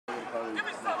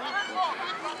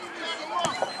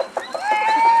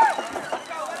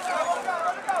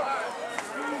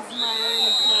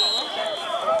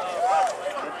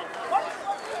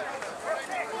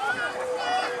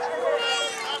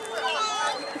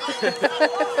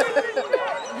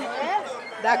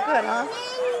That good, huh?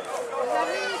 Does that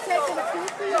mean you're taking a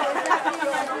pee-pee, or does that mean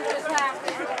that we just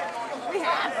happy? We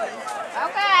happy.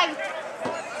 Okay.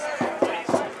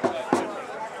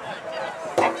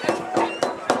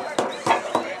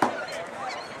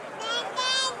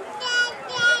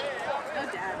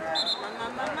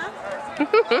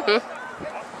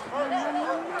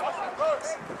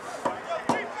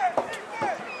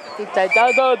 Da da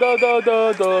da da da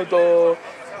da da da.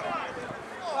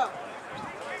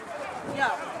 Yo.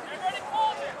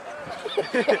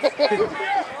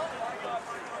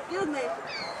 Excuse me.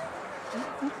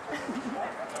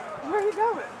 Where are you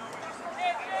going?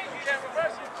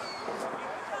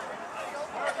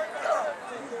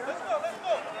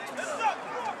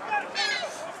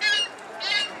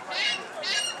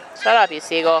 Shut up, you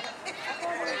seagull.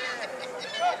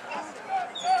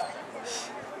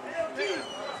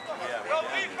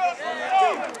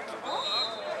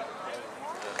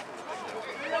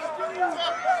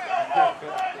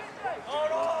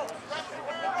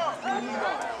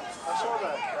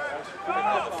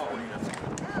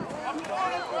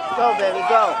 Go, baby,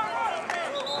 go.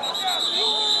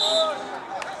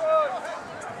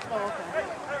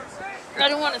 I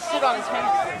didn't want to sit on his hand.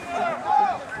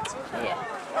 Yeah.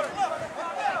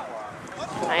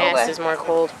 My ass is more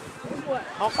cold.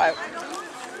 Okay.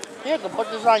 You can put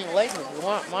this on your legs if you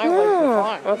want. My legs are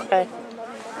fine. Okay.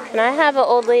 Can I have an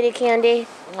old lady candy?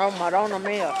 No, Madonna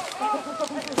Mia.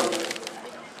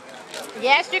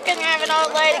 Yes, you can have an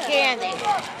old lady candy.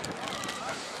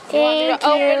 Thank you.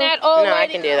 Open that old No, I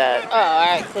lady? can do that. Oh, all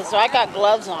right, because I got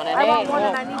gloves on it. I want one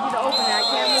and I need you to open it. I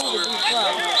can't move with these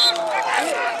gloves.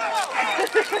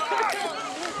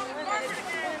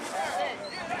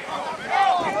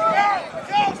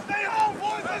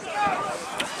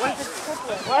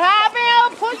 What happened,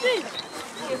 old pussy?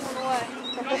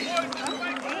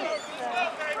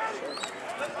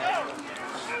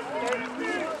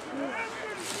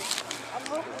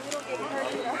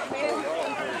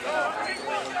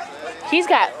 He's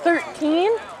got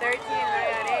 13? 13, I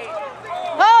got 8.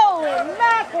 Holy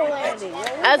mackerel, Andy.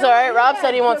 That's alright. Rob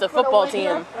said he wants a football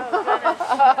team.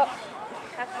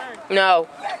 No.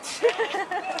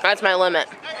 That's my limit.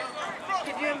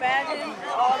 Could you imagine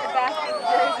all the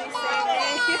basketball jerseys saying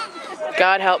name?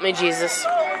 God help me, Jesus.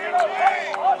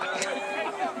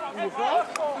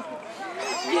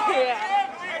 Yeah.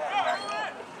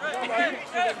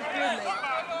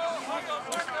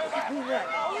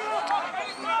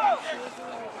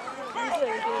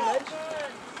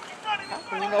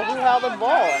 You know who held the ball?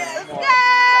 Let's go!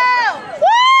 Woo!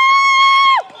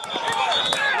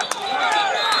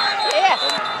 Yeah.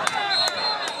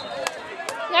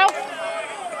 No.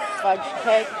 Fudge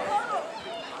cake.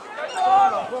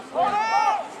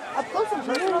 Up close and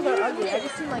personal, they're ugly. I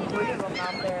just seen like 3 of them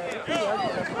out there. They're pretty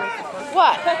ugly. Up close and personal.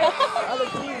 What? The other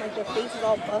team, like their faces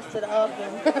all busted up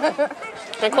and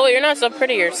Nicole, you're not so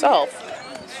pretty yourself.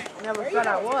 never said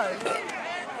I was.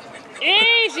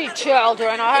 Easy,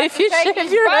 children. I'll have If to you take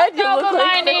shave you your head, both you look over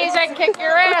my like knees and kick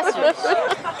your asses.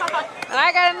 And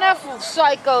I got enough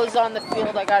psychos on the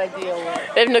field I got to deal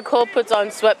with. If Nicole puts on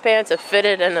sweatpants, a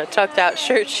fitted, and a tucked out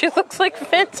shirt, she looks like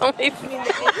Vince. Only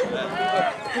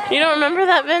you don't remember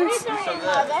that, Vince?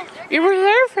 You were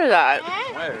there for that.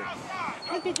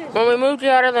 When we moved you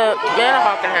out of the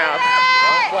Manahawkin house.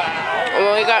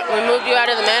 When we moved you out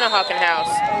of the Manahawkin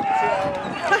house.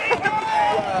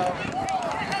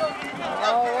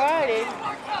 Alrighty.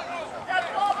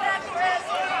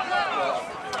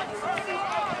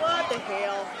 What the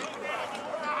hell?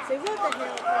 Say what the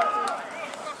hell?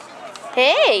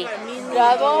 Hey.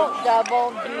 Double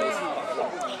duty.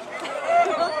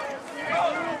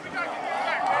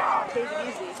 Take it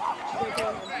easy.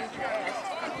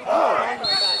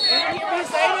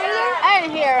 I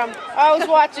didn't hear him. I was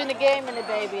watching the game and the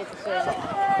baby at the same time.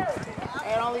 I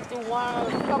could only do a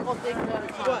couple things at a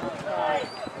time.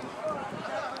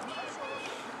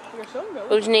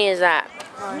 Whose knee is that?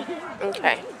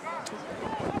 Okay.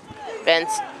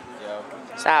 Vince.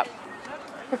 Stop.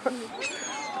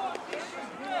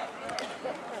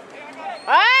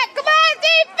 Alright, come on,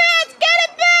 defense! Get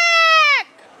it back!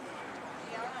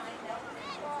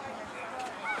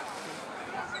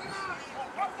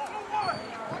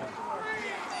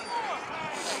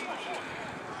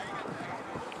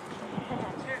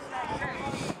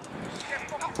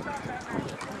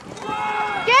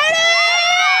 Get it!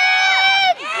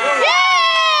 Yeah!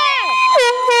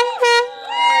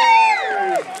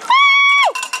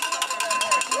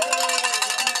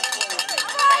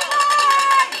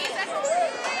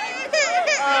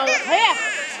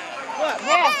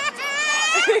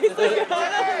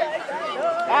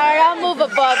 I'll move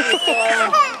above you for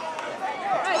him.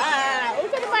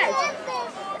 Look at the bird.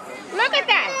 Look at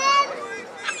that.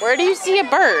 Where do you see a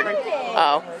bird?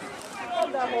 Oh.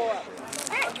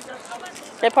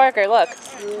 Hey, Parker, look. Look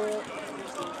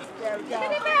at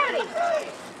the birdie.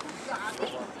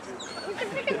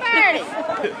 Look at the birdie.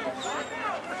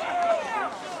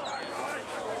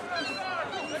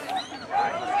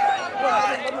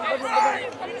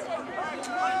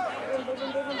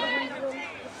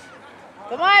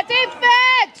 Come on,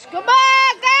 defense! Come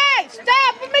on, guys!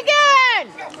 Stop him again!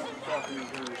 Get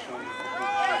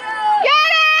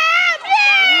him!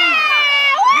 Yeah!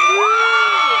 Woo!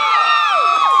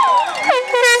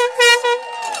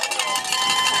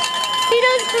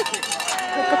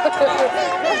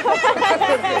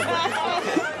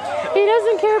 He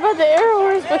doesn't care about the air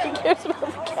horns, but he cares about the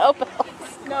cowbells.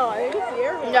 No, I think it's the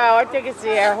air horn. No, I think it's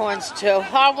the air horns too.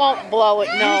 I won't blow it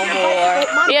no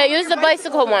more. Yeah, use the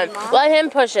bicycle one. Let him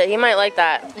push it. He might like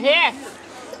that. Here.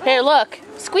 Here, look.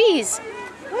 Squeeze.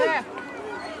 Here.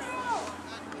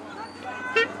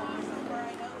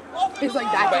 He's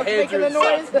like, that's what's making the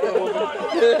noise. What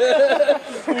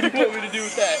do you want me to do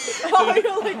with that? Oh, you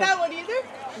don't like that one either?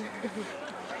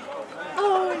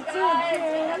 Oh, it's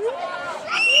okay.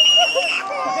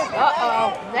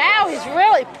 Uh-oh. Now he's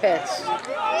really pissed.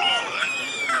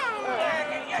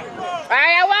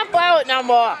 Alright, I won't blow it no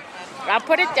more. I'll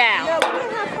put it down. No, we can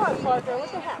have fun, Parker.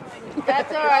 What the heck?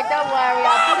 That's alright, don't worry.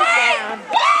 I'll put it down.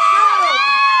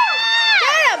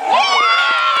 Get him!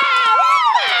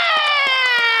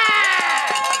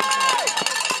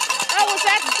 Oh, was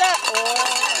that stuff?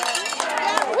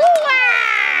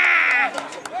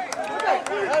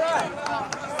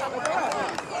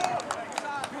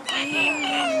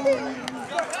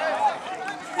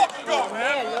 Oh,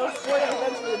 man, no sport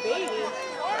events for the baby.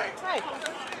 Hi.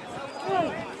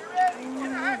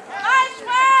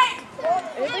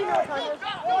 Anybody know what time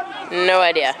it is? No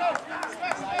idea.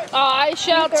 Oh, I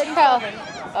shall tell.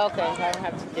 Okay, I don't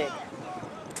have to dig.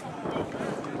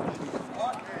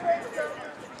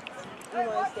 You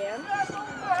want to stand?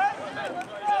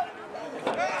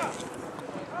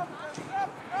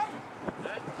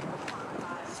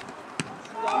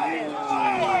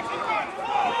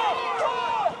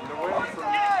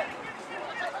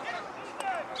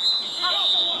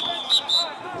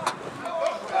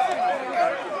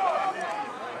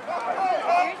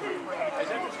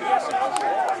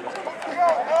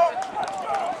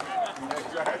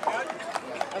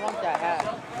 I want that hat.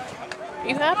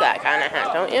 You have that kind of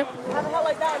hat, don't you? I have a hat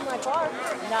like that in my car.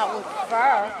 Not with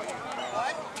fur.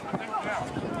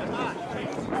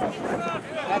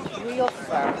 That's real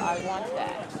fur. I want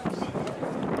that.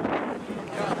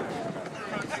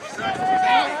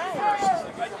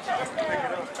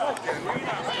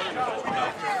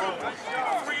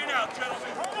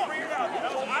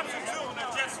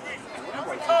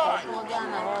 Pull down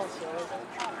the hole, sir.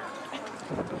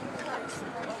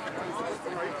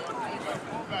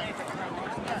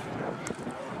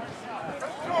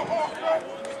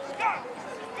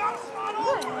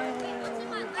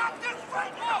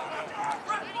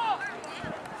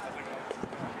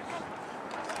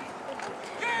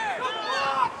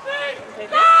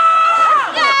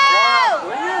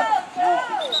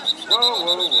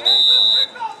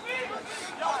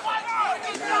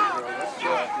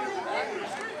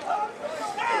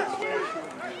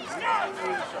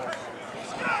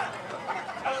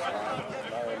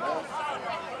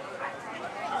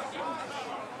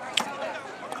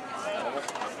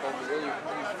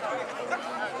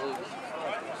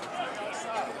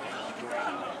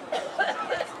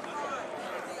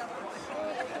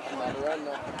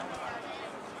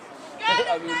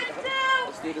 I mean, I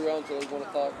stayed around until like 1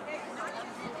 o'clock.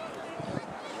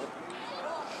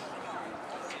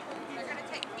 They're going to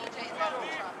take PJ's out of the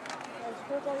truck.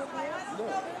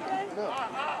 No. I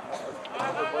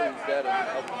have a buddy's dad and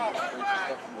helped me bring some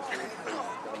stuff from the street.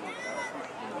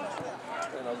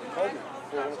 And I was like, call me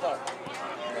before 1 o'clock.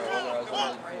 And I was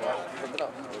only, coming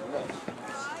up. I didn't know.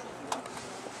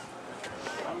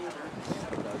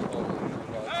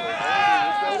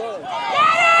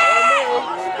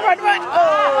 Run! Oh!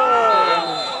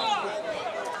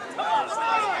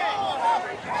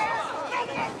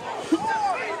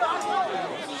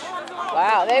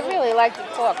 Wow, they really like to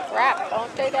talk crap,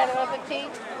 don't they, that other team?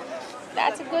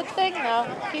 That's a good thing, though.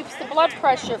 Keeps the blood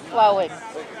pressure flowing.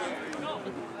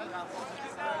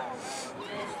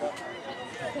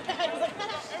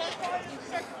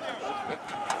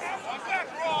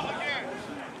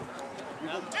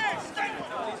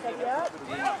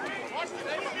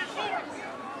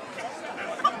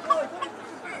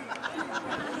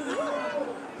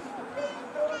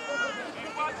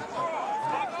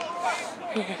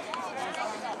 Come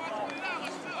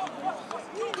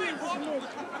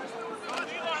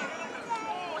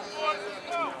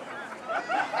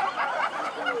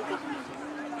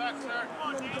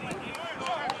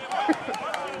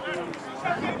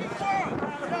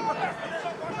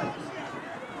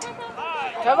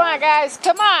on, guys.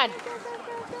 Come on.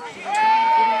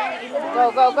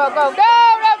 Go, go, go, go. No,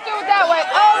 don't do it that way.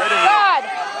 Oh, God.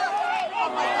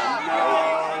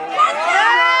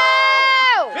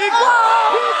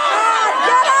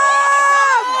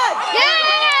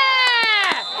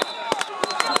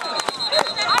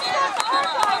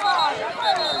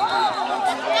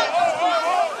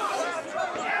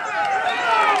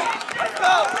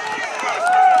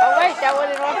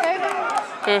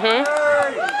 Mm-hmm.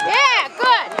 Yeah,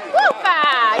 good.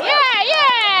 Whoopah! Yeah,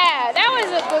 yeah. That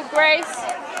was a good grace.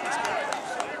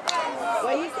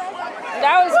 What you said?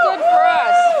 That was good for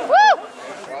us. Woo!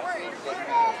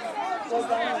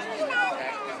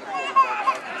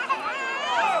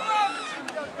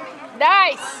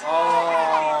 Nice.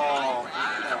 Oh.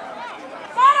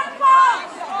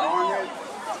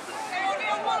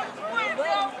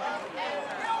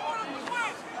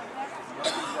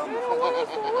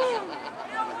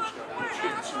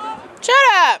 Shut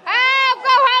up! Oh, go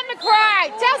home and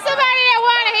cry. Tell somebody that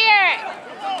want to hear it.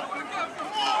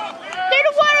 They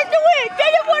don't want us to win. They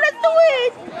don't want us to win.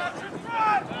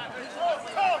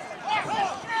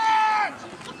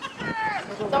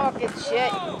 Talking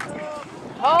shit.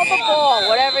 Hold the ball,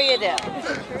 whatever you do.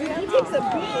 He takes a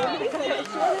beating.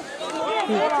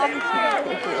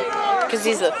 Because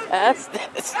he's the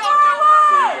fastest.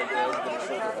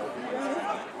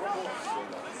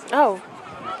 Oh.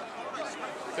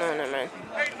 No, never mind.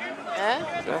 Huh?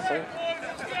 Nothing.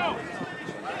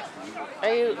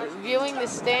 Are you viewing the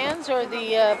stands or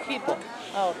the people?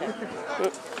 Oh, okay.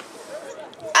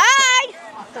 Aye!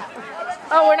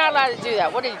 Oh, we're not allowed to do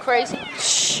that. What are you, crazy?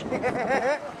 Shh. I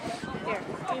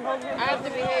have to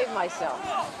behave myself.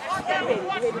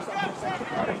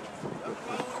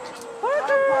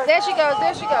 There she goes,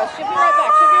 there she goes. She'll be right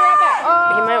back, she'll be right back.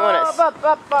 Oh, He might want us. Go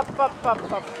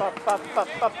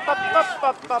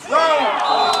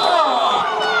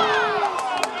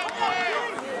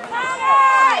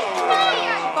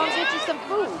get you some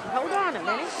food. Hold on a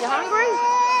minute. You hungry?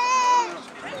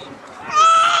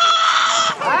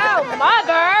 Oh,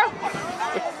 mother!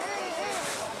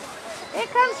 Here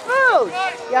comes food.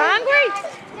 You hungry?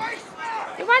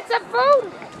 You want some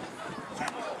food?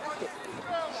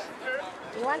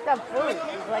 You want some food?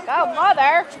 He's like, oh,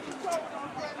 mother.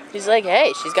 He's like,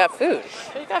 hey, she's got food.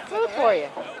 She's got food for you.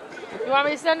 You want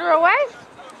me to send her away?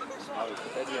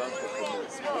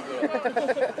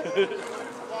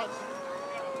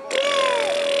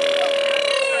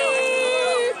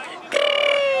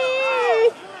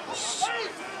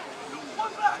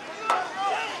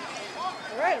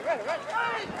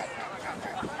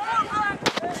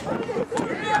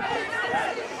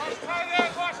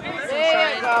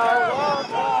 There you go.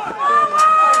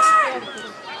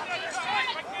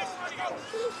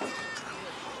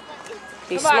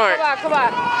 He's Come smart. on, come on, come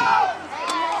on.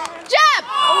 Jump!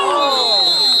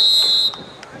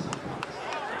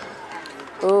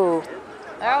 Ooh.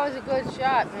 That was a good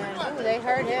shot, man. Ooh, they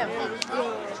hurt him.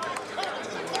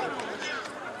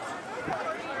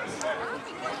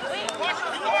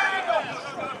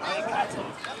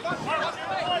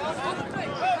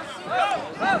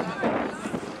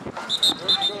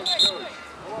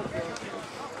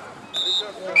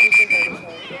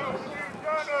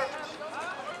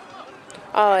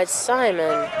 Oh, it's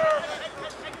Simon.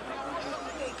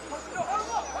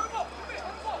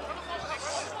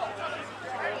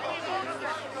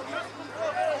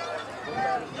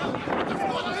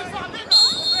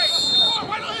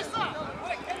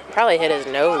 Probably hit his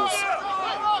nose.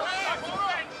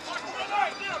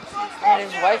 And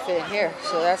his wife isn't here,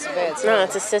 so that's a bad sign. No,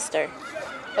 it's his sister.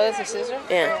 Oh, that's a scissor?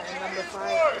 Yeah. Number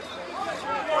 5.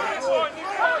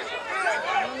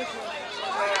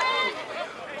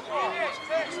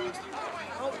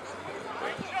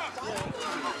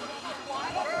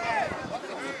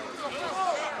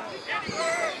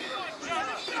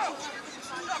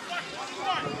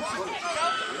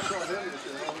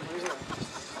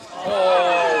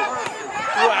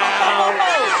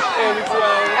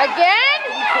 Again?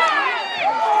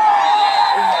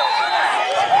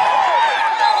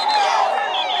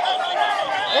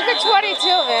 Look at 22,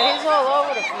 man. He's all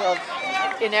over the field.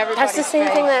 In everybody's That's the same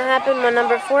face. thing that happened when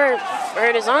number 4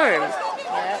 hurt his arm.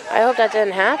 Yeah. I hope that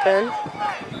didn't happen.